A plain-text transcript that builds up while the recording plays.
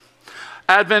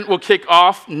Advent will kick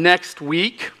off next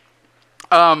week.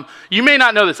 You may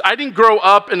not know this. I didn't grow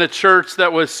up in a church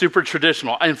that was super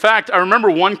traditional. In fact, I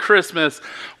remember one Christmas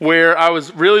where I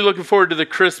was really looking forward to the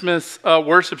Christmas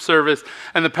worship service,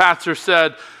 and the pastor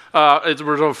said, it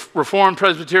was a Reformed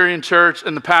Presbyterian church,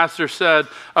 and the pastor said,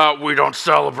 we don't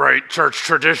celebrate church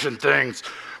tradition things.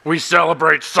 We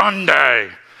celebrate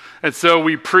Sunday. And so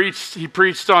he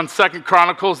preached on 2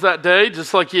 Chronicles that day,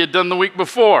 just like he had done the week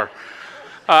before.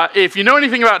 If you know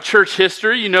anything about church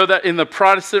history, you know that in the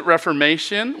Protestant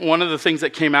Reformation, one of the things that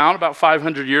came out about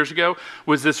 500 years ago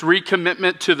was this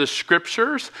recommitment to the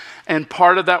scriptures, and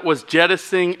part of that was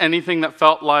jettisoning anything that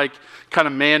felt like kind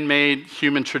of man-made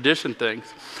human tradition things.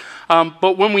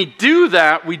 But when we do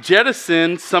that, we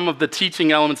jettison some of the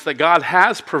teaching elements that God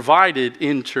has provided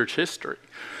in church history.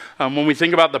 When we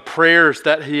think about the prayers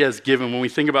that he has given, when we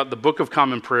think about the Book of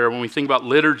Common Prayer, when we think about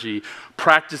liturgy,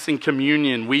 practicing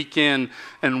communion week in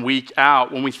and week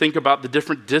out, when we think about the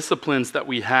different disciplines that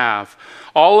we have,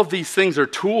 all of these things are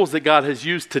tools that God has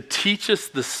used to teach us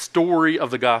the story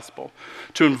of the gospel,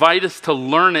 to invite us to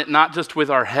learn it not just with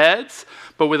our heads,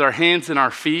 but with our hands and our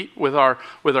feet, with our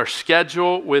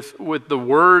schedule, with the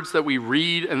words that we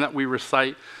read and that we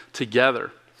recite together.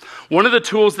 One of the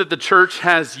tools that the church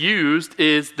has used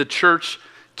is the church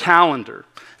calendar.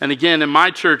 And again, in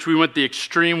my church, we went the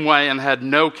extreme way and had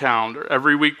no calendar.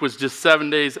 Every week was just 7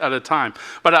 days at a time.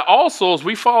 But at All Souls,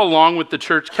 we follow along with the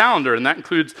church calendar, and that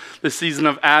includes the season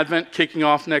of Advent kicking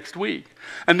off next week.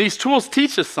 And these tools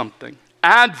teach us something.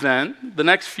 Advent, the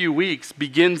next few weeks,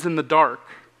 begins in the dark.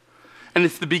 And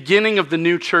it's the beginning of the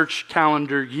new church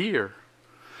calendar year.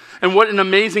 And what an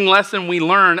amazing lesson we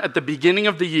learn at the beginning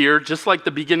of the year, just like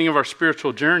the beginning of our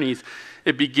spiritual journeys.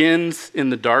 It begins in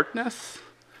the darkness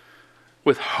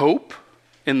with hope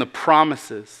in the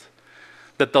promises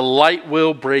that the light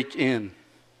will break in.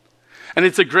 And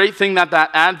it's a great thing that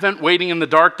Advent waiting in the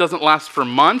dark doesn't last for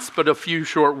months, but a few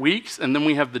short weeks. And then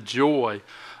we have the joy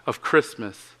of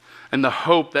Christmas and the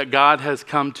hope that God has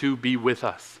come to be with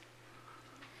us.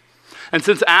 And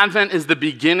since Advent is the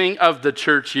beginning of the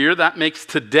church year, that makes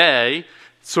today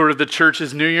sort of the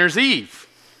church's New Year's Eve.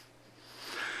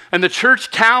 And the church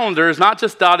calendar is not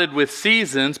just dotted with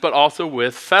seasons, but also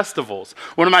with festivals.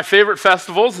 One of my favorite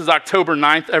festivals is October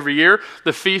 9th every year,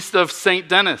 the Feast of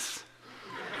St.Denis.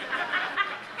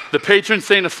 The patron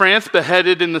saint of France,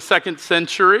 beheaded in the 2nd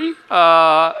century.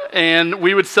 And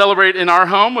we would celebrate in our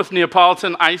home with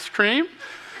Neapolitan ice cream.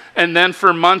 And then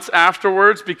for months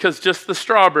afterwards, because just the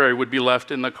strawberry would be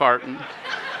left in the carton.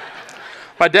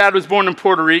 My dad was born in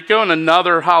Puerto Rico, and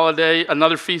another holiday,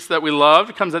 another feast that we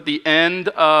love, comes at the end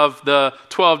of the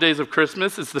 12 days of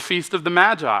Christmas. It's the Feast of the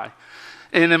Magi.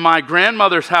 And in my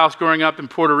grandmother's house growing up in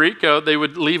Puerto Rico, they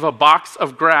would leave a box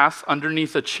of grass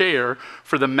underneath a chair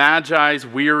for the Magi's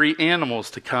weary animals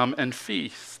to come and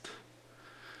feast.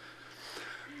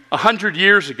 100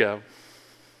 years ago,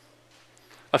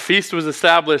 a feast was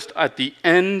established at the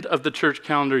end of the church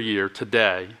calendar year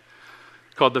today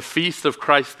called the Feast of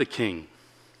Christ the King.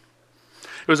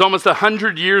 It was almost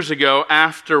 100 years ago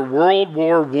after World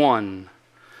War I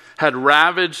had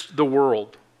ravaged the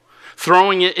world,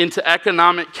 throwing it into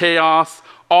economic chaos,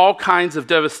 all kinds of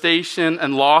devastation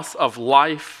and loss of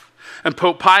life. And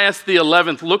Pope Pius XI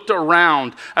looked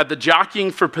around at the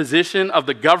jockeying for position of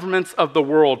the governments of the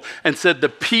world and said, the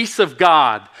peace of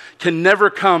God can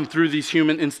never come through these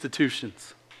human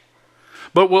institutions,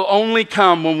 but will only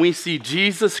come when we see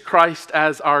Jesus Christ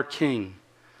as our King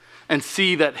and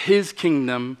see that his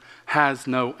kingdom has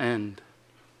no end.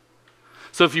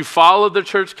 So if you follow the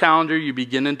church calendar, you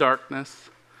begin in darkness,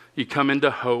 you come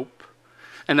into hope,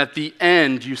 and at the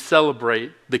end you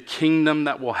celebrate the kingdom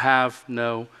that will have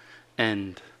no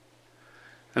end.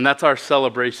 And that's our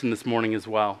celebration this morning as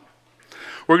well.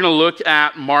 We're going to look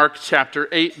at Mark chapter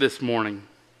 8 this morning,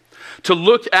 to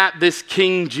look at this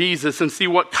King Jesus and see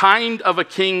what kind of a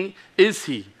king is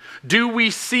he. Do we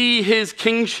see his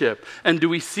kingship, and do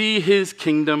we see his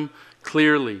kingdom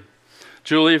clearly?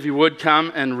 Julie, if you would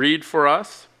come and read for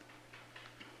us.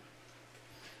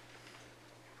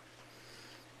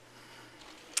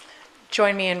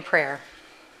 Join me in prayer.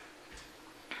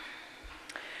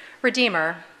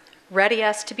 Redeemer, ready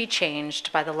us to be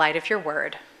changed by the light of your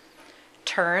word.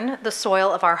 Turn the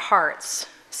soil of our hearts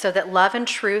so that love and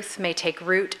truth may take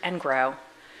root and grow.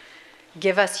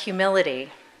 Give us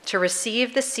humility to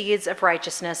receive the seeds of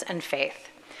righteousness and faith,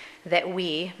 that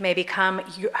we may become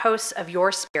hosts of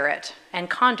your spirit and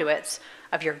conduits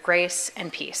of your grace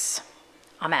and peace.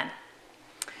 Amen.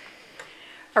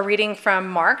 A reading from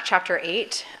Mark chapter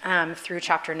 8 through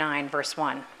chapter 9, verse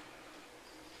 1.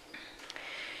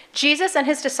 Jesus and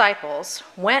his disciples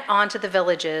went on to the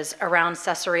villages around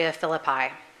Caesarea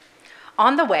Philippi.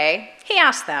 On the way, he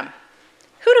asked them,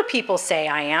 "Who do people say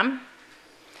I am?"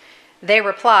 They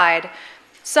replied,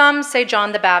 "Some say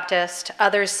John the Baptist,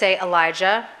 others say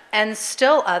Elijah, and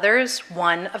still others,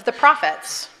 one of the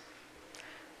prophets."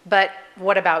 "But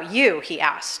what about you?" he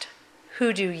asked.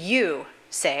 "Who do you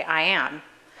say I am?"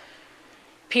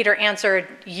 Peter answered,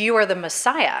 "You are the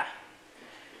Messiah."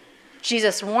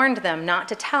 Jesus warned them not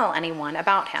to tell anyone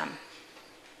about him.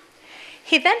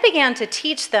 He then began to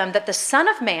teach them that the Son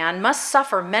of Man must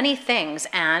suffer many things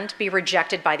and be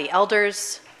rejected by the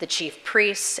elders, the chief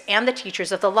priests, and the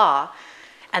teachers of the law,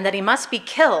 and that he must be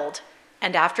killed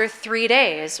and after 3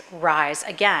 days rise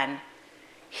again.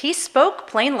 He spoke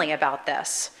plainly about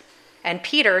this, and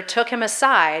Peter took him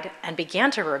aside and began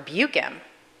to rebuke him.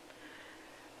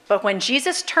 But when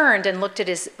Jesus turned and looked at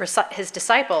his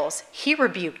disciples, he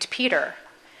rebuked Peter.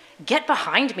 "Get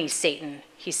behind me, Satan,"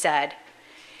 he said.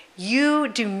 "You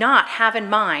do not have in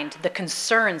mind the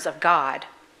concerns of God,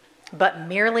 but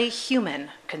merely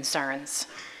human concerns."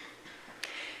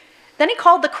 Then he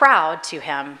called the crowd to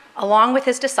him, along with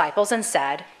his disciples, and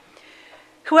said,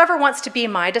 "Whoever wants to be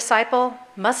my disciple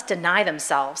must deny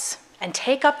themselves and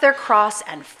take up their cross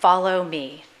and follow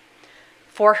me.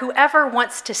 For whoever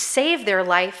wants to save their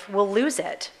life will lose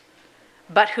it,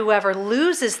 but whoever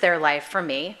loses their life for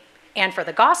me and for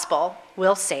the gospel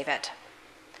will save it.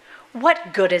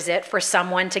 What good is it for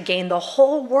someone to gain the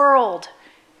whole world,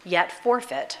 yet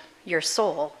forfeit your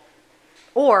soul?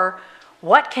 Or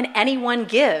what can anyone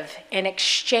give in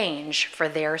exchange for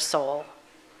their soul?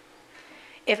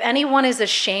 If anyone is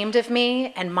ashamed of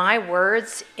me and my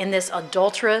words in this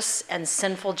adulterous and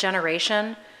sinful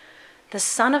generation, the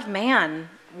Son of Man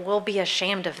will be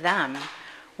ashamed of them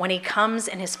when he comes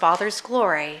in his Father's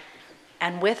glory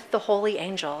and with the holy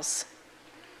angels."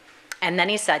 And then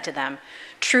he said to them,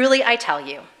 "Truly I tell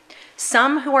you,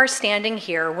 some who are standing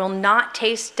here will not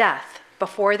taste death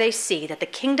before they see that the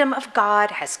kingdom of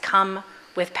God has come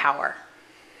with power."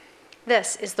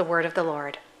 This is the word of the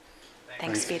Lord.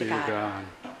 Thanks be to God.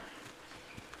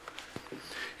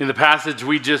 In the passage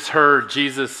we just heard,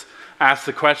 Jesus asked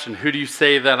the question, "Who do you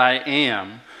say that I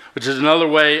am?" Which is another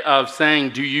way of saying,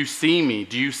 "Do you see me?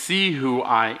 Do you see who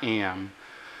I am?"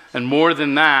 And more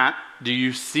than that, do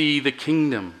you see the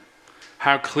kingdom?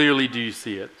 How clearly do you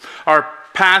see it? Our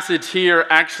passage here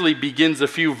actually begins a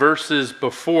few verses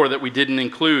before that we didn't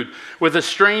include with a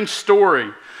strange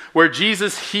story where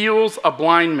Jesus heals a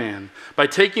blind man by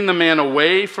taking the man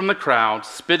away from the crowd,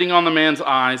 spitting on the man's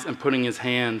eyes, and putting his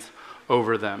hands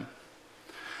over them.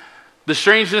 The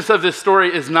strangeness of this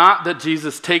story is not that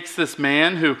Jesus takes this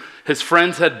man who his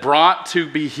friends had brought to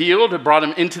be healed, had brought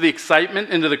him into the excitement,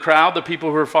 into the crowd, the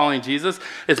people who are following Jesus.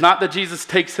 It's not that Jesus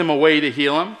takes him away to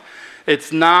heal him.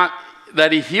 It's not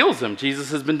that he heals him.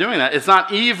 Jesus has been doing that. It's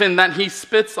not even that he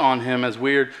spits on him, as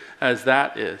weird as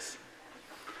that is.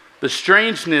 The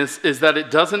strangeness is that it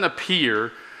doesn't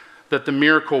appear that the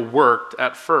miracle worked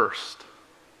at first.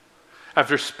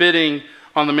 After spitting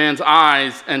on the man's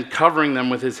eyes and covering them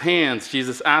with his hands,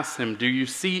 Jesus asks him, "Do you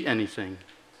see anything?"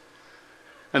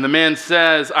 And the man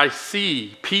says, "I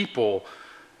see people,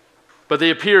 but they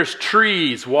appear as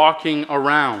trees walking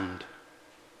around."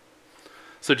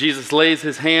 So Jesus lays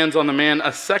his hands on the man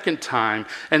a second time,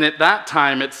 and at that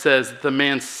time it says that the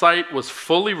man's sight was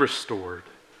fully restored,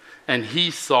 and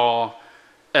he saw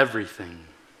everything.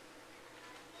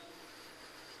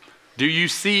 Do you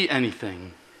see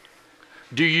anything?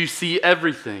 Do you see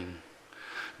everything?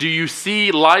 Do you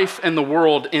see life and the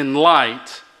world in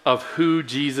light of who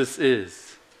Jesus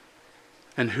is?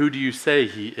 And who do you say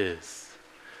he is?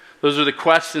 Those are the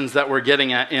questions that we're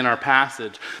getting at in our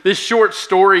passage. This short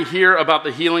story here about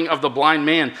the healing of the blind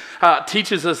man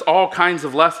teaches us all kinds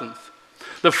of lessons.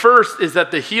 The first is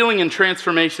that the healing and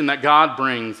transformation that God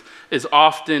brings is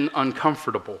often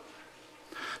uncomfortable.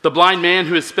 The blind man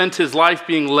who has spent his life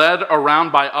being led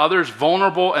around by others,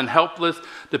 vulnerable and helpless,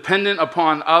 dependent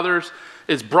upon others,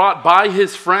 is brought by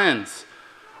his friends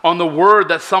on the word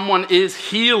that someone is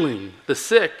healing the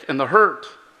sick and the hurt.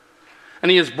 And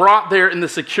he is brought there in the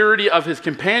security of his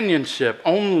companionship,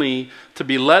 only to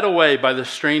be led away by the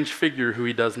strange figure who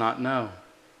he does not know.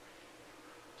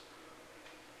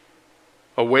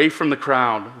 Away from the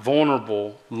crowd,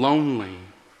 vulnerable, lonely.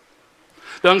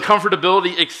 The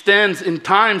uncomfortability extends in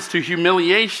times to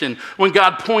humiliation when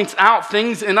God points out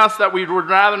things in us that we would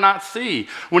rather not see,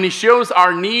 when he shows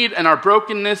our need and our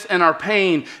brokenness and our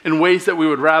pain in ways that we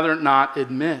would rather not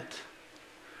admit.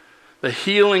 The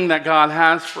healing that God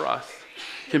has for us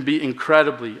can be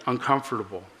incredibly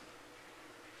uncomfortable.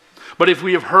 But if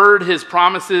we have heard his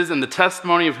promises and the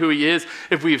testimony of who he is,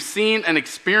 if we have seen and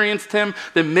experienced him,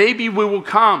 then maybe we will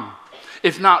come,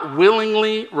 if not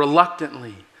willingly,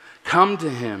 reluctantly, come to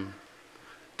him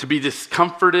to be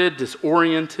discomforted,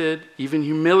 disoriented, even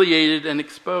humiliated and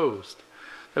exposed,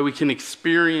 that we can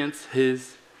experience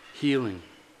his healing.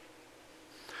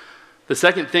 The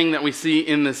second thing that we see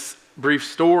in this brief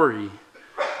story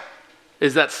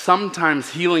is that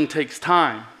sometimes healing takes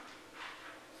time.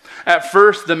 At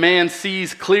first, the man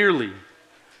sees clearly.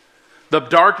 The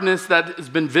darkness that has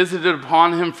been visited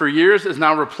upon him for years is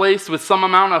now replaced with some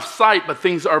amount of sight, but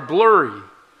things are blurry.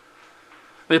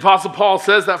 The Apostle Paul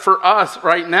says that for us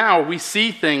right now, we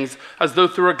see things as though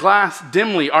through a glass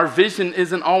dimly. Our vision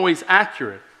isn't always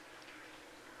accurate.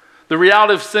 The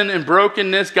reality of sin and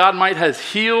brokenness, God might have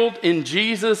healed in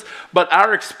Jesus, but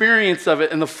our experience of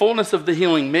it and the fullness of the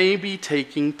healing may be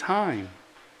taking time.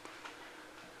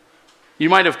 You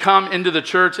might have come into the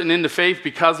church and into faith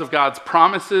because of God's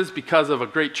promises, because of a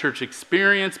great church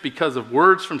experience, because of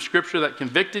words from Scripture that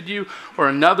convicted you, or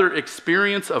another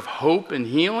experience of hope and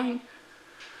healing.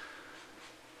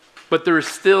 But there is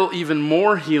still even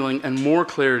more healing and more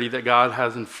clarity that God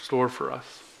has in store for us.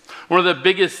 One of the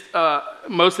biggest,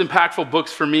 most impactful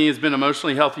books for me has been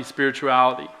Emotionally Healthy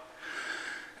Spirituality.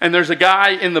 And there's a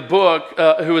guy in the book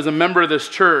who was a member of this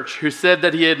church who said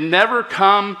that he had never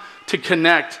come to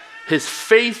connect his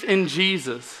faith in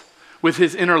Jesus with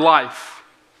his inner life,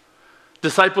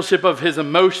 discipleship of his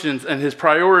emotions and his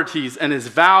priorities and his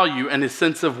value and his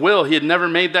sense of will. He had never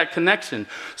made that connection.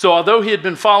 So although he had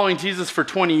been following Jesus for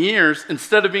 20 years,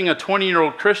 instead of being a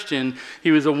 20-year-old Christian,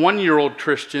 he was a 1-year-old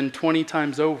Christian 20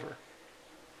 times over.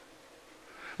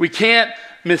 We can't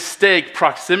mistake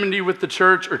proximity with the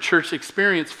church or church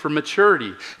experience for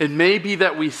maturity. It may be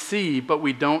that we see, but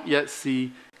we don't yet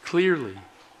see clearly.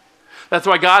 That's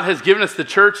why God has given us the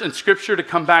church and Scripture to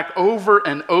come back over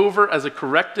and over as a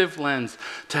corrective lens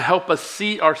to help us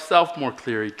see ourselves more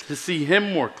clearly, to see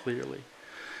him more clearly,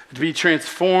 to be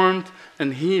transformed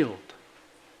and healed.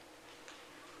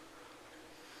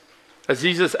 As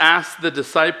Jesus asked the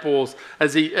disciples,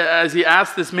 as he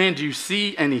asked this man, do you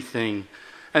see anything?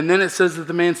 And then it says that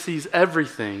the man sees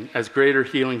everything as greater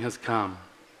healing has come.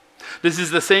 This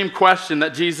is the same question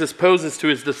that Jesus poses to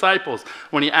his disciples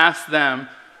when he asks them,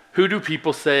 who do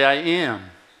people say I am?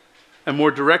 And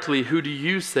more directly, who do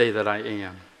you say that I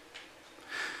am?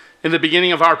 In the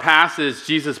beginning of our passage,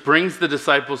 Jesus brings the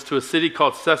disciples to a city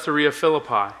called Caesarea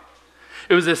Philippi.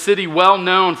 It was a city well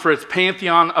known for its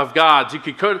pantheon of gods. You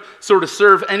could sort of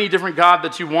serve any different god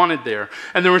that you wanted there.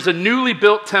 And there was a newly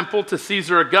built temple to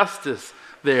Caesar Augustus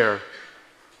there.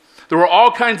 There were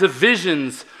all kinds of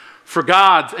visions for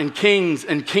gods and kings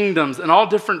and kingdoms and all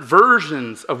different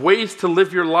versions of ways to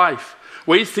live your life.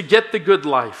 Ways to get the good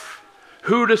life,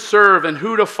 who to serve and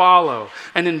who to follow.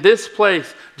 And in this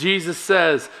place, Jesus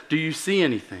says, do you see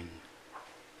anything?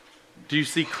 Do you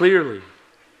see clearly?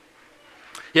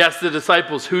 He asked the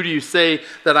disciples, who do you say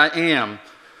that I am?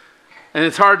 And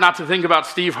it's hard not to think about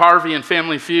Steve Harvey and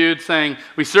Family Feud saying,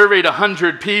 we surveyed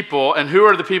 100 people, and who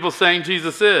are the people saying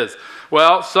Jesus is?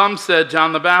 Well, some said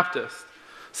John the Baptist,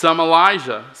 some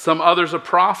Elijah, some others a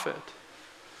prophet.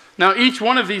 Now, each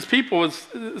one of these people was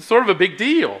sort of a big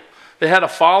deal. They had a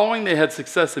following. They had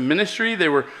success in ministry. They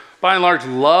were, by and large,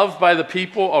 loved by the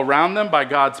people around them, by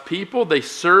God's people. They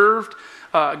served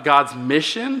God's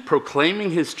mission, proclaiming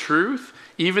his truth,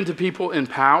 even to people in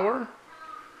power.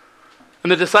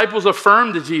 And the disciples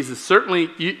affirmed to Jesus, certainly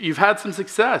you've had some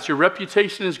success. Your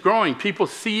reputation is growing. People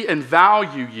see and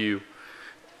value you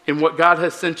in what God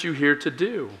has sent you here to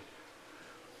do.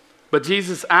 But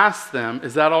Jesus asked them,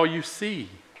 is that all you see?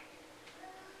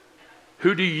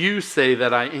 Who do you say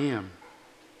that I am?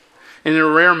 In a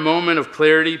rare moment of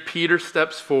clarity, Peter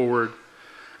steps forward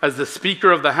as the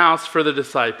speaker of the house for the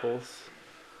disciples.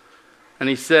 And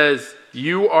he says,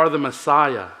 you are the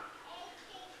Messiah,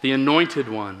 the anointed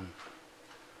one,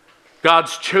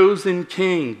 God's chosen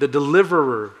king, the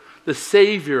deliverer, the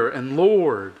Savior and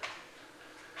Lord.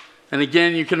 And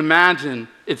again, you can imagine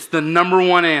it's the number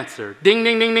one answer. Ding,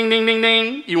 ding, ding, ding, ding, ding,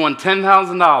 ding. You won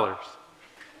 $10,000.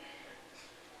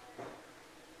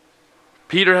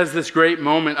 Peter has this great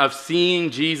moment of seeing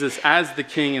Jesus as the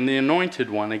king and the anointed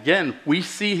one. Again, we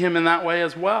see him in that way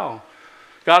as well.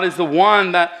 God is the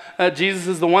one that, Jesus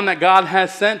is the one that God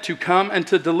has sent to come and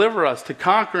to deliver us, to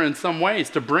conquer in some ways,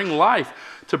 to bring life,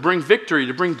 to bring victory,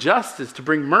 to bring justice, to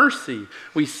bring mercy.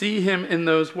 We see him in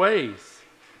those ways.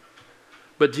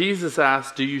 But Jesus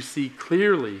asks, do you see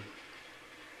clearly?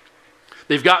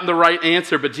 They've gotten the right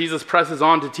answer, but Jesus presses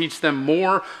on to teach them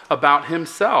more about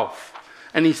himself.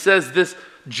 And he says this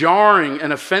jarring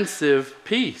and offensive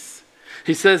piece.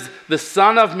 He says, the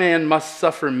Son of Man must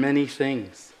suffer many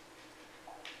things.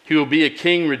 He will be a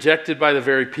king rejected by the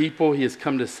very people he has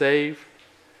come to save,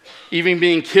 even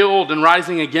being killed and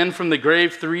rising again from the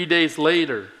grave 3 days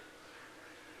later.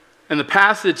 And the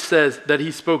passage says that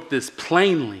he spoke this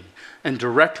plainly and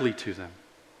directly to them,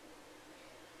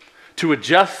 to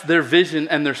adjust their vision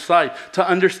and their sight, to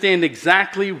understand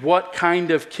exactly what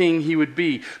kind of king he would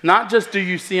be. Not just do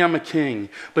you see I'm a king,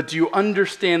 but do you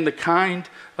understand the kind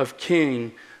of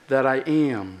king that I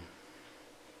am?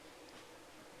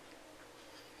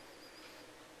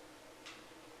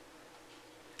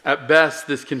 At best,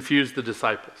 this confused the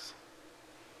disciples.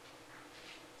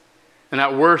 And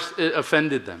at worst, it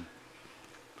offended them.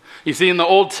 You see, in the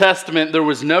Old Testament, there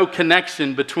was no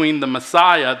connection between the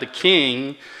Messiah, the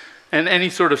king, and any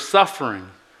sort of suffering,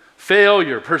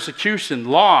 failure, persecution,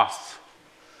 loss.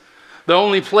 The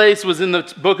only place was in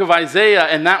the book of Isaiah,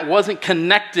 and that wasn't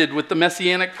connected with the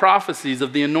messianic prophecies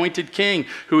of the anointed king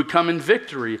who would come in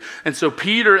victory. And so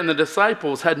Peter and the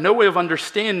disciples had no way of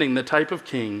understanding the type of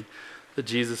king that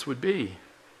Jesus would be.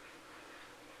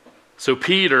 So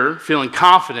Peter, feeling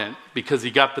confident because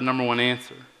he got the number one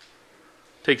answer,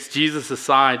 takes Jesus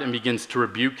aside and begins to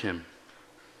rebuke him.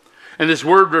 And this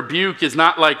word rebuke is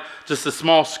not like just a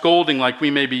small scolding like we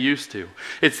may be used to.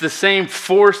 It's the same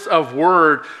force of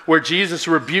word where Jesus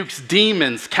rebukes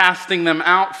demons, casting them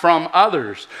out from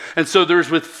others. And so there's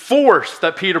with force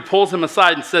that Peter pulls him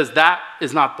aside and says, that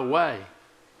is not the way.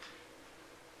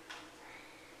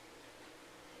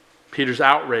 Peter's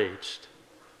outraged.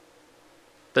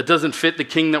 That doesn't fit the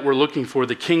king that we're looking for,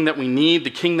 the king that we need, the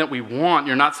king that we want.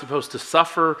 You're not supposed to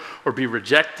suffer or be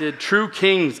rejected. True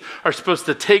kings are supposed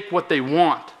to take what they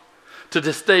want, to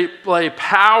display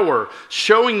power,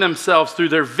 showing themselves through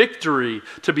their victory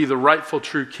to be the rightful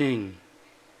true king.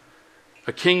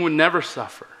 A king would never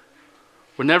suffer,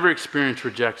 would never experience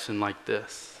rejection like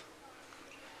this.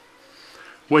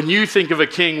 When you think of a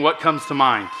king, what comes to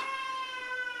mind?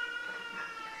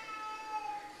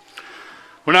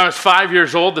 When I was 5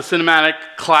 years old, the cinematic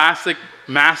classic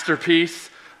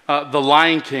masterpiece, The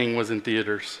Lion King, was in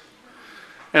theaters.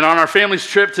 And on our family's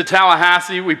trip to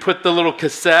Tallahassee, we put the little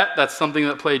cassette, that's something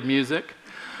that played music.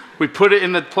 We put it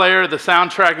in the player, the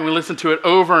soundtrack, and we listened to it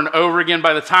over and over again.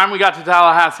 By the time we got to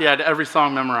Tallahassee, I had every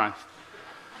song memorized.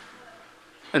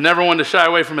 And never wanted to shy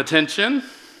away from attention.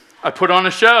 I put on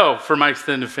a show for my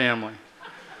extended family.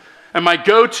 And my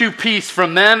go-to piece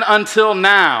from then until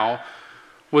now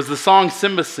was the song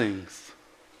Simba sings,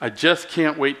 I just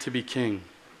can't wait to be king.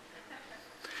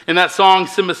 In that song,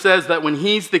 Simba says that when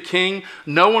he's the king,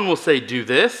 no one will say, do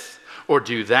this or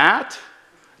do that.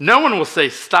 No one will say,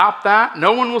 stop that.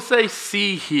 No one will say,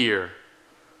 see here.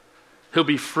 He'll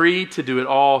be free to do it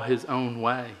all his own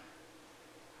way.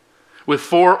 With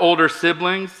 4 older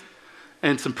siblings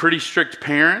and some pretty strict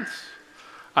parents,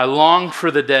 I longed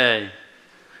for the day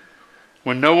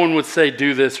when no one would say,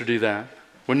 do this or do that.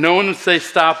 When no one would say,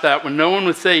 stop that. When no one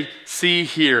would say, see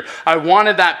here. I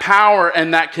wanted that power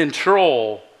and that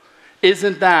control.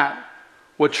 Isn't that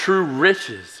what true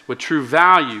riches, what true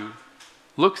value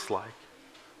looks like?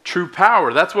 True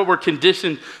power. That's what we're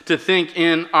conditioned to think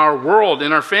in our world,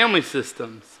 in our family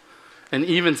systems, and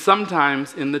even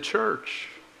sometimes in the church.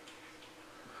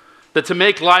 That to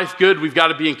make life good, we've got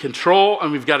to be in control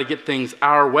and we've got to get things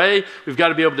our way. We've got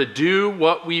to be able to do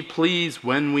what we please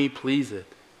when we please it.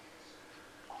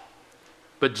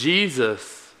 But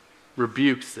Jesus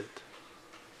rebukes it.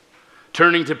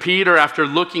 Turning to Peter after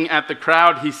looking at the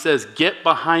crowd, he says, get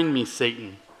behind me,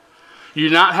 Satan. You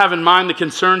do not have in mind the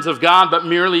concerns of God, but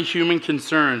merely human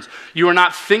concerns. You are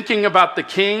not thinking about the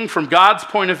king from God's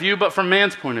point of view, but from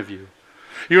man's point of view.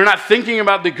 You are not thinking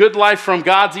about the good life from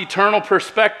God's eternal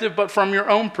perspective, but from your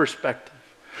own perspective.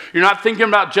 You're not thinking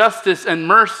about justice and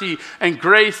mercy and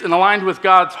grace and aligned with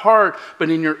God's heart, but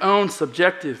in your own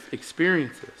subjective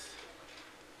experiences.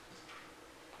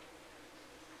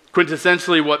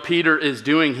 Quintessentially, what Peter is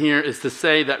doing here is to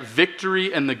say that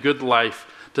victory and the good life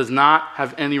does not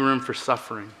have any room for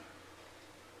suffering,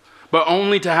 but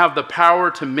only to have the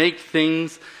power to make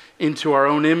things into our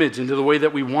own image, into the way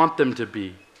that we want them to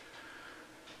be,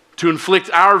 to inflict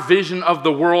our vision of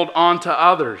the world onto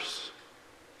others.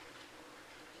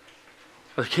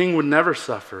 A king would never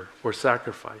suffer or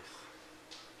sacrifice.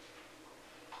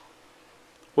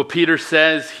 What Peter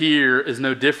says here is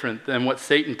no different than what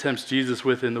Satan tempts Jesus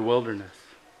with in the wilderness.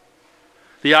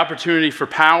 The opportunity for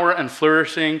power and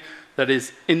flourishing that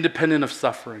is independent of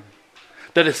suffering,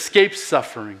 that escapes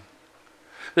suffering,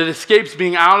 that escapes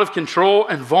being out of control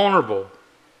and vulnerable.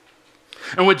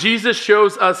 And what Jesus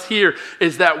shows us here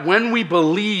is that when we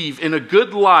believe in a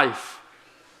good life,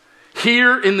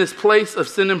 here in this place of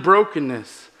sin and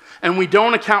brokenness, and we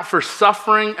don't account for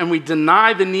suffering, and we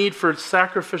deny the need for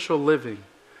sacrificial living,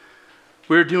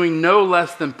 we're doing no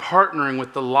less than partnering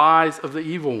with the lies of the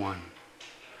evil one,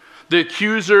 the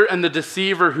accuser and the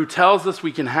deceiver who tells us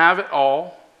we can have it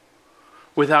all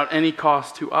without any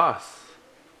cost to us.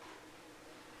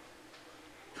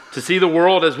 To see the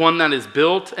world as one that is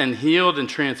built and healed and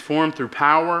transformed through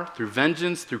power, through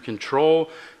vengeance, through control,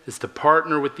 is to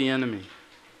partner with the enemy.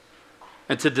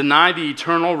 And to deny the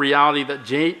eternal reality that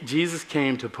Jesus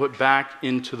came to put back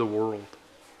into the world.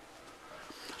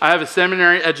 I have a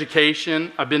seminary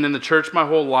education. I've been in the church my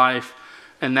whole life,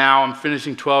 and now I'm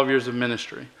finishing 12 years of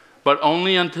ministry. But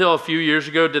only until a few years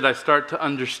ago did I start to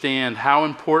understand how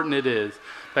important it is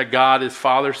that God is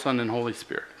Father, Son, and Holy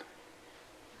Spirit.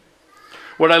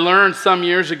 What I learned some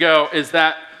years ago is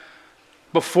that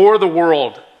before the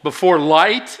world, before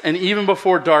light, and even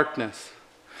before darkness,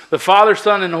 the Father,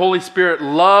 Son, and Holy Spirit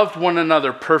loved one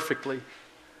another perfectly,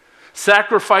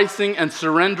 sacrificing and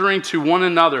surrendering to one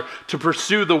another to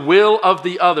pursue the will of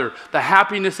the other, the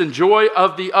happiness and joy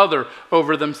of the other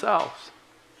over themselves.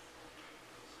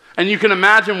 And you can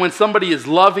imagine when somebody is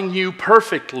loving you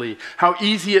perfectly, how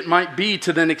easy it might be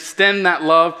to then extend that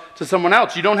love to someone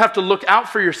else. You don't have to look out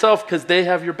for yourself because they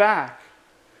have your back.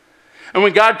 And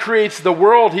when God creates the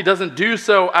world, he doesn't do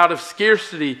so out of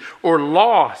scarcity or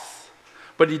loss,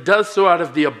 but he does so out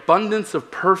of the abundance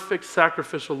of perfect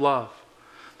sacrificial love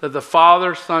that the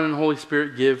Father, Son, and Holy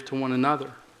Spirit give to one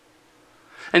another.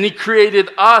 And he created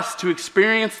us to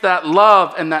experience that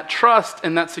love and that trust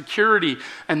and that security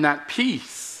and that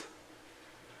peace.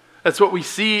 That's what we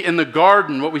see in the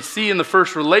garden, what we see in the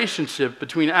first relationship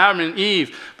between Adam and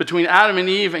Eve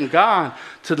and God,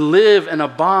 to live and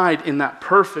abide in that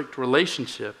perfect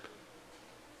relationship.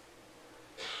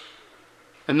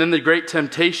 And then the great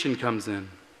temptation comes in.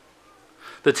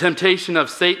 The temptation of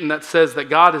Satan that says that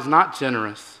God is not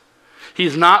generous.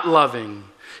 He's not loving.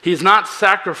 He's not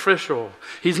sacrificial.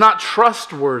 He's not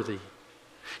trustworthy.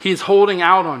 He's holding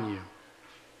out on you.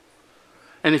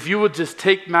 And if you would just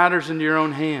take matters into your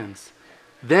own hands,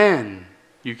 then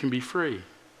you can be free.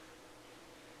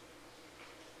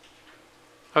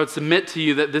 I would submit to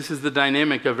you that this is the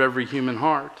dynamic of every human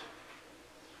heart.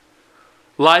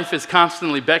 Life is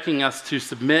constantly beckoning us to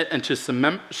submit and to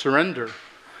surrender,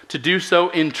 to do so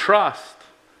in trust,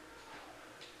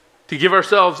 to give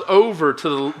ourselves over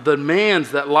to the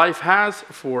demands that life has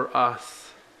for us.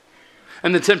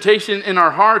 And the temptation in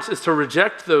our hearts is to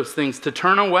reject those things, to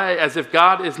turn away as if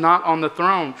God is not on the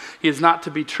throne. He is not to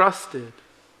be trusted.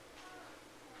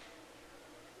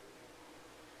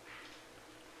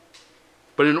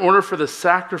 But in order for the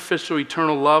sacrificial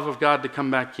eternal love of God to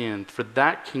come back in, for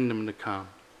that kingdom to come,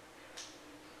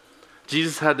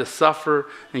 Jesus had to suffer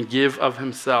and give of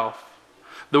himself.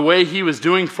 The way he was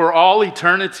doing for all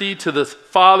eternity to the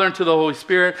Father and to the Holy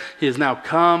Spirit, he has now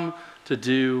come to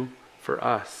do for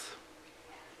us.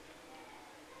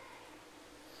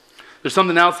 There's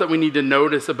something else that we need to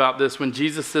notice about this when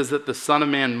Jesus says that the Son of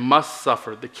Man must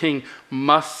suffer, the King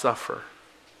must suffer.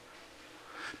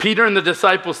 Peter and the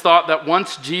disciples thought that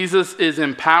once Jesus is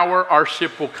in power, our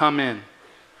ship will come in.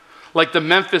 Like the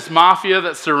Memphis Mafia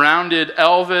that surrounded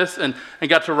Elvis and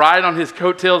got to ride on his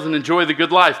coattails and enjoy the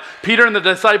good life. Peter and the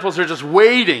disciples are just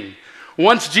waiting.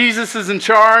 Once Jesus is in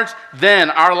charge, then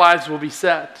our lives will be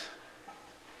set.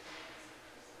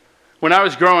 When I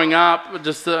was growing up,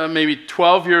 just maybe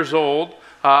 12 years old,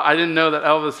 I didn't know that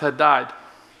Elvis had died.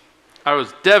 I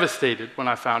was devastated when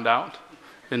I found out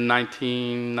in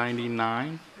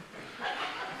 1999.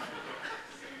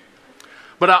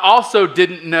 But I also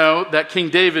didn't know that King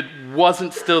David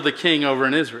wasn't still the king over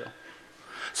in Israel.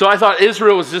 So I thought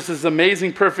Israel was just this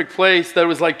amazing, perfect place that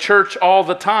was like church all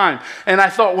the time. And I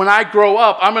thought, when I grow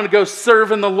up, I'm going to go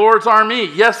serve in the Lord's army.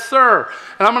 Yes, sir.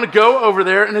 And I'm going to go over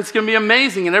there, and it's going to be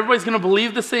amazing. And everybody's going to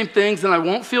believe the same things, and I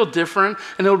won't feel different,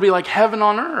 and it'll be like heaven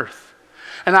on earth.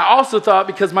 And I also thought,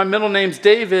 because my middle name's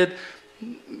David,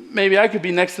 maybe I could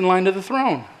be next in line to the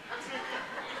throne.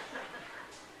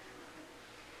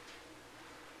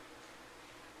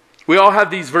 We all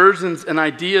have these versions and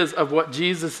ideas of what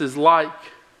Jesus is like.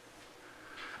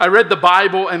 I read the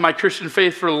Bible and my Christian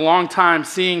faith for a long time,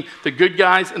 seeing the good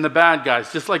guys and the bad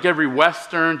guys, just like every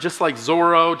Western, just like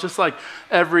Zorro, just like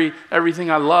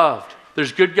everything I loved.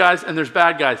 There's good guys and there's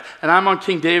bad guys. And I'm on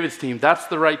King David's team. That's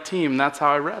the right team. That's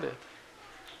how I read it.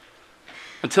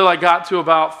 Until I got to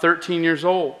about 13 years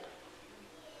old,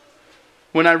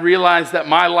 when I realized that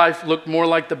my life looked more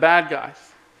like the bad guys.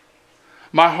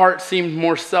 My heart seemed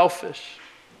more selfish.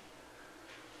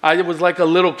 I was like a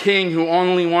little king who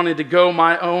only wanted to go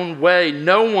my own way.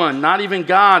 No one, not even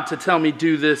God, to tell me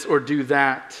do this or do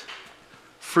that.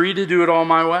 Free to do it all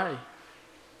my way.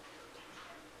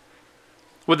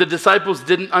 What the disciples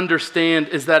didn't understand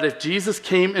is that if Jesus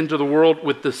came into the world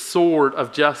with the sword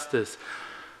of justice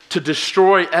to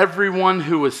destroy everyone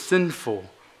who was sinful,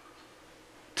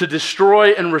 to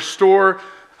destroy and restore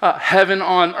heaven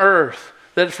on earth,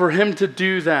 that for him to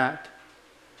do that,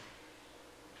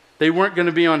 they weren't going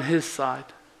to be on his side.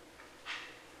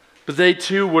 But they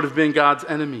too would have been God's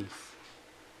enemies.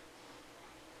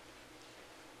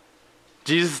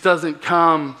 Jesus doesn't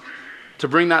come to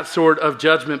bring that sword of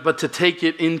judgment, but to take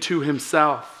it into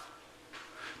himself.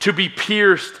 To be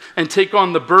pierced and take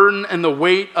on the burden and the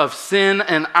weight of sin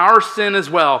and our sin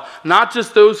as well. Not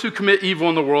just those who commit evil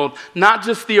in the world, not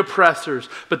just the oppressors,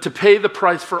 but to pay the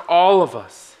price for all of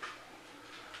us.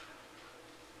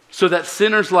 So that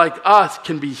sinners like us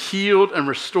can be healed and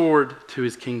restored to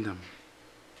his kingdom.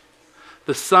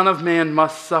 The Son of Man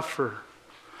must suffer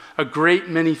a great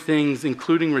many things,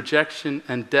 including rejection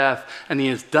and death, and he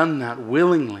has done that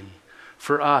willingly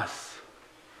for us.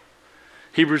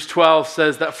 Hebrews 12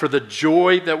 says that for the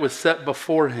joy that was set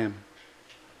before him,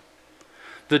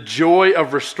 the joy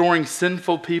of restoring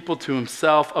sinful people to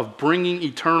himself, of bringing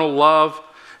eternal love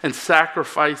and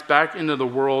sacrifice back into the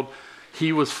world,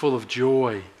 he was full of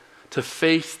joy to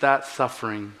face that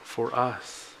suffering for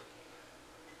us.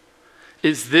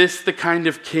 Is this the kind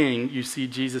of king you see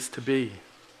Jesus to be?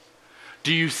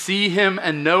 Do you see him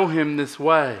and know him this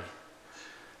way?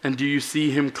 And do you see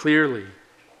him clearly?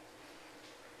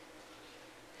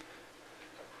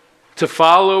 To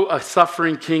follow a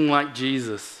suffering king like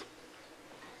Jesus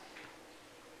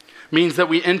means that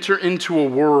we enter into a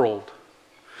world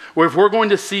where if we're going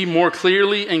to see more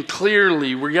clearly and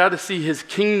clearly, we got to see his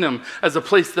kingdom as a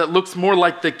place that looks more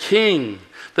like the king,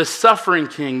 the suffering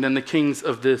king, than the kings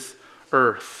of this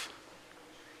earth.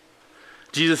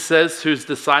 Jesus says to his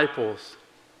disciples,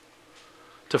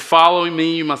 to follow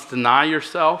me, you must deny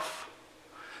yourself,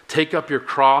 take up your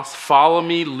cross, follow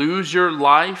me, lose your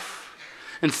life.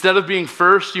 Instead of being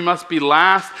first, you must be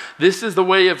last. This is the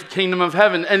way of the kingdom of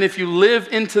heaven. And if you live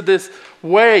into this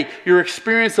way, your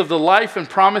experience of the life and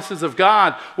promises of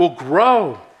God will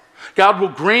grow. God will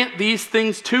grant these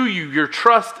things to you. Your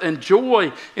trust and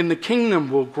joy in the kingdom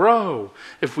will grow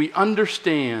if we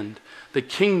understand the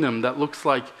kingdom that looks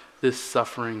like this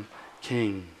suffering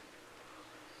king.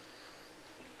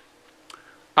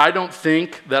 I don't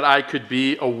think that I could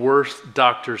be a worse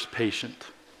doctor's patient.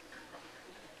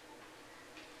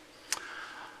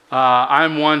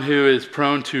 I'm one who is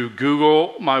prone to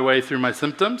Google my way through my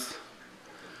symptoms,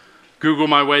 Google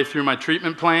my way through my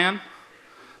treatment plan,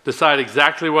 decide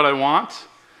exactly what I want,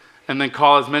 and then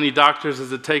call as many doctors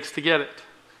as it takes to get it.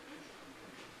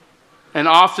 And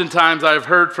oftentimes I've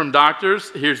heard from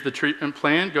doctors, here's the treatment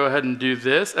plan, go ahead and do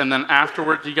this, and then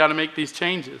afterwards you got to make these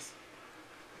changes.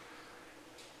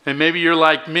 And maybe you're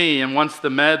like me, and once the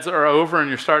meds are over and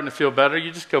you're starting to feel better, you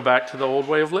just go back to the old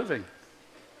way of living.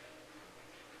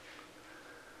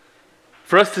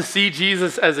 For us to see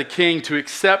Jesus as a king, to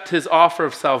accept his offer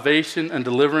of salvation and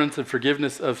deliverance and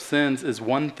forgiveness of sins is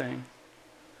one thing.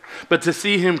 But to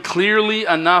see him clearly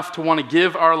enough to want to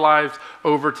give our lives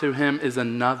over to him is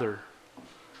another.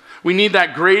 We need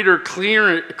that greater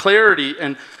clarity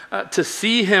and to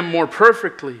see him more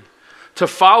perfectly, to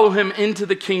follow him into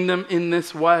the kingdom in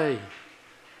this way.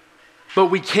 But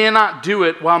we cannot do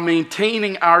it while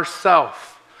maintaining ourself.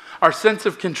 Our sense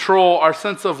of control, our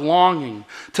sense of longing,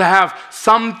 to have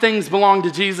some things belong to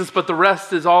Jesus, but the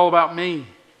rest is all about me.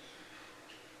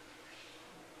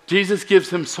 Jesus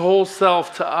gives his whole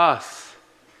self to us.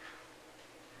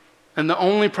 And the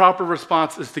only proper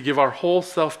response is to give our whole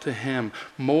self to him,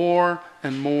 more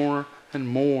and more and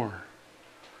more,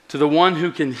 to the one who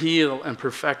can heal and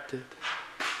perfect it.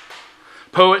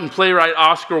 Poet and playwright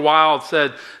Oscar Wilde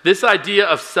said, "This idea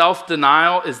of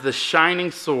self-denial is the shining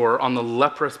sore on the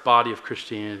leprous body of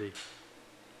Christianity."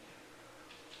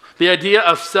 The idea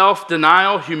of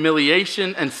self-denial,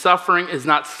 humiliation, and suffering is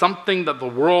not something that the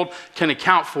world can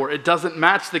account for. It doesn't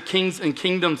match the kings and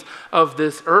kingdoms of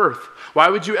this earth. Why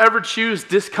would you ever choose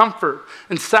discomfort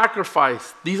and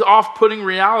sacrifice, these off-putting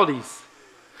realities,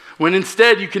 when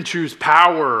instead you can choose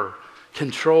power,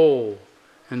 control,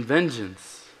 and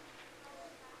vengeance?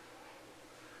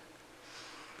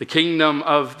 The kingdom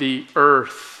of the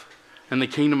earth and the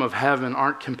kingdom of heaven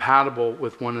aren't compatible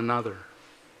with one another.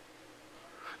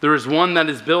 There is one that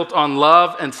is built on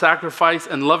love and sacrifice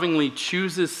and lovingly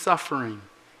chooses suffering.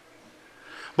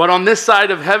 But on this side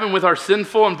of heaven, with our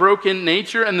sinful and broken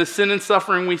nature and the sin and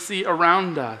suffering we see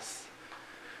around us,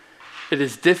 it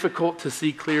is difficult to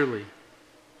see clearly.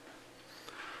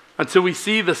 Until we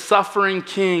see the suffering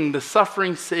King, the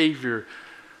suffering Savior,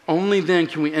 only then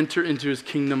can we enter into his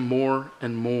kingdom more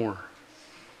and more.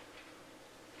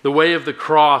 The way of the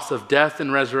cross, of death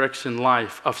and resurrection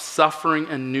life, of suffering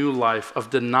and new life,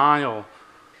 of denial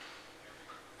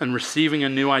and receiving a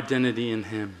new identity in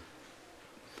him.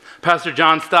 Pastor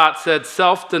John Stott said,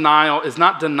 self-denial is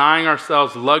not denying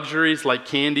ourselves luxuries like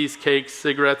candies, cakes,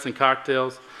 cigarettes, and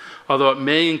cocktails, although it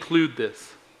may include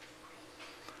this.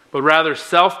 But rather,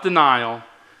 self-denial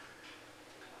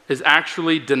is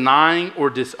actually denying or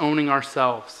disowning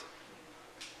ourselves,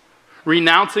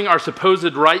 renouncing our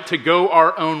supposed right to go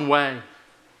our own way,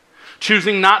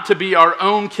 choosing not to be our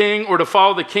own king or to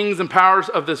follow the kings and powers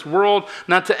of this world,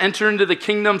 not to enter into the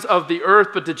kingdoms of the earth,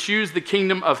 but to choose the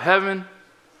kingdom of heaven.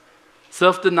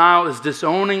 Self-denial is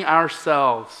disowning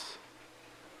ourselves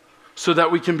so that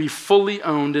we can be fully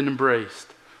owned and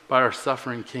embraced by our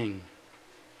suffering King.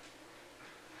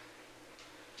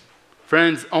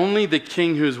 Friends, only the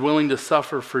King who is willing to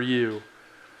suffer for you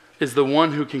is the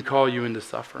one who can call you into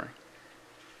suffering.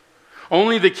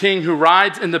 Only the King who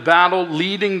rides in the battle,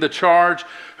 leading the charge,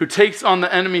 who takes on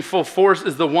the enemy full force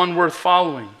is the one worth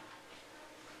following.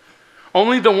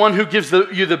 Only the one who gives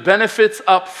you the benefits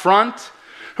up front,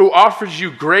 who offers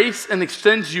you grace and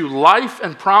extends you life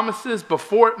and promises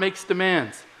before it makes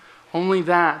demands. Only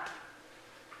that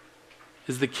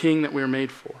is the King that we are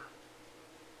made for.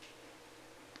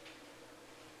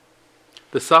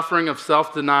 The suffering of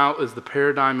self-denial is the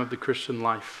paradigm of the Christian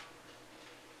life.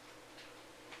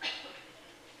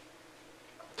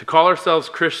 To call ourselves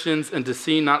Christians and to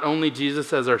see not only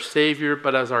Jesus as our Savior,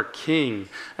 but as our King,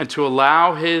 and to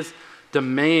allow his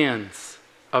demands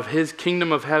of his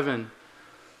kingdom of heaven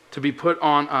to be put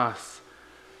on us,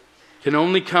 can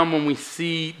only come when we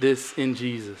see this in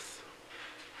Jesus.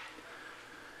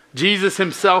 Jesus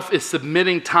himself is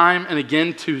submitting time and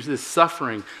again to this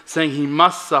suffering, saying he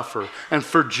must suffer, and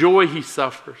for joy he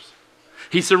suffers.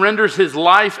 He surrenders his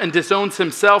life and disowns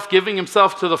himself, giving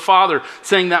himself to the Father,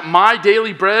 saying that my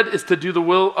daily bread is to do the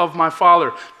will of my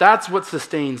Father. That's what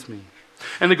sustains me.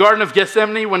 In the Garden of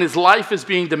Gethsemane, when his life is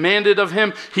being demanded of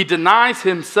him, he denies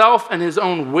himself and his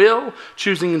own will,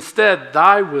 choosing instead,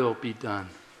 thy will be done.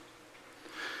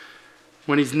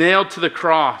 When he's nailed to the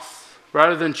cross,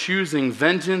 rather than choosing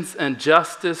vengeance and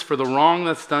justice for the wrong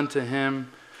that's done to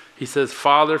him, he says,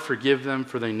 Father, forgive them,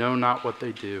 for they know not what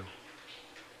they do.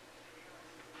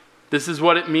 This is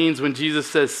what it means when Jesus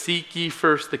says, seek ye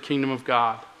first the kingdom of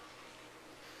God.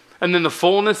 And then the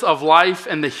fullness of life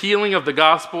and the healing of the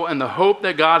gospel and the hope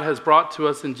that God has brought to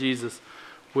us in Jesus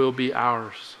will be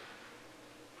ours.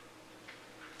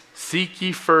 Seek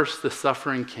ye first the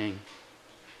suffering King,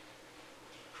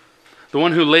 the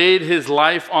one who laid his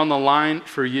life on the line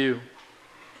for you,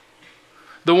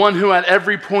 the one who at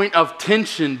every point of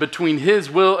tension between his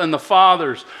will and the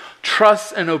Father's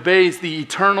trusts and obeys the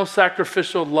eternal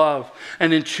sacrificial love,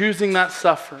 and in choosing that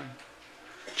suffering,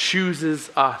 chooses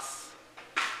us.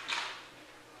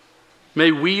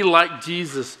 May we, like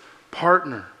Jesus,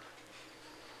 partner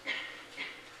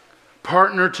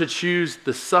to choose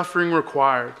the suffering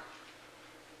required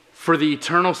for the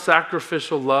eternal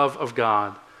sacrificial love of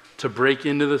God to break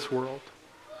into this world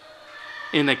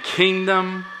in a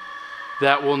kingdom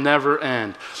that will never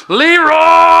end.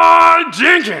 Leroy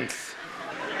Jenkins!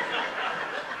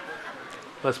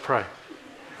 Let's pray.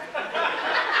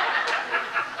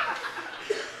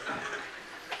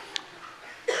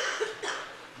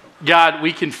 God,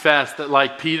 we confess that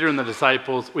like Peter and the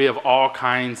disciples, we have all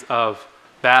kinds of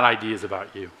bad ideas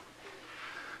about you.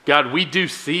 God, we do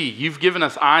see, you've given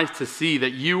us eyes to see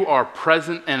that you are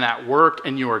present and at work,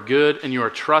 and you are good and you are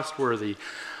trustworthy,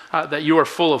 that you are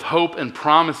full of hope and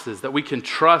promises, that we can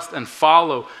trust and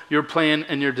follow your plan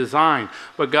and your design.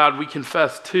 But God, we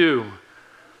confess too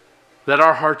that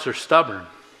our hearts are stubborn,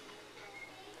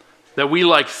 that we,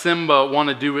 like Simba, want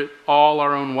to do it all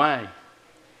our own way.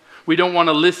 We don't want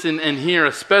to listen and hear,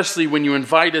 especially when you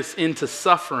invite us into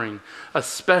suffering,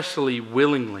 especially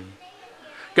willingly.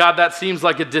 God, that seems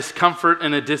like a discomfort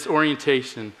and a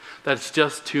disorientation that's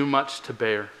just too much to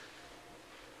bear.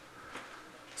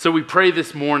 So we pray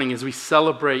this morning as we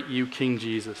celebrate you, King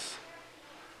Jesus,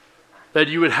 that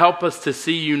you would help us to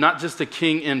see you not just a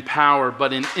king in power,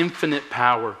 but in infinite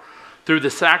power through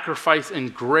the sacrifice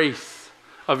and grace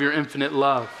of your infinite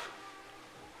love.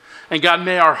 And God,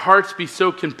 may our hearts be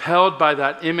so compelled by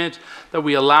that image that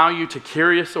we allow you to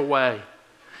carry us away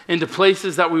into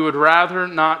places that we would rather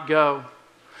not go,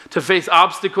 to face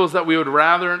obstacles that we would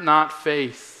rather not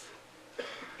face,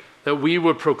 that we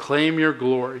would proclaim your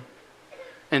glory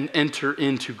and enter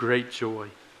into great joy.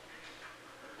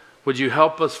 Would you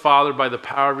help us, Father, by the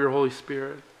power of your Holy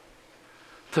Spirit,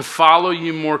 to follow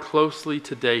you more closely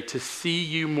today, to see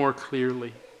you more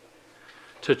clearly,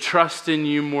 to trust in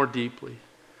you more deeply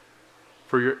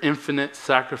for your infinite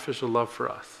sacrificial love for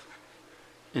us.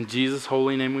 In Jesus'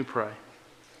 holy name we pray.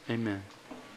 Amen.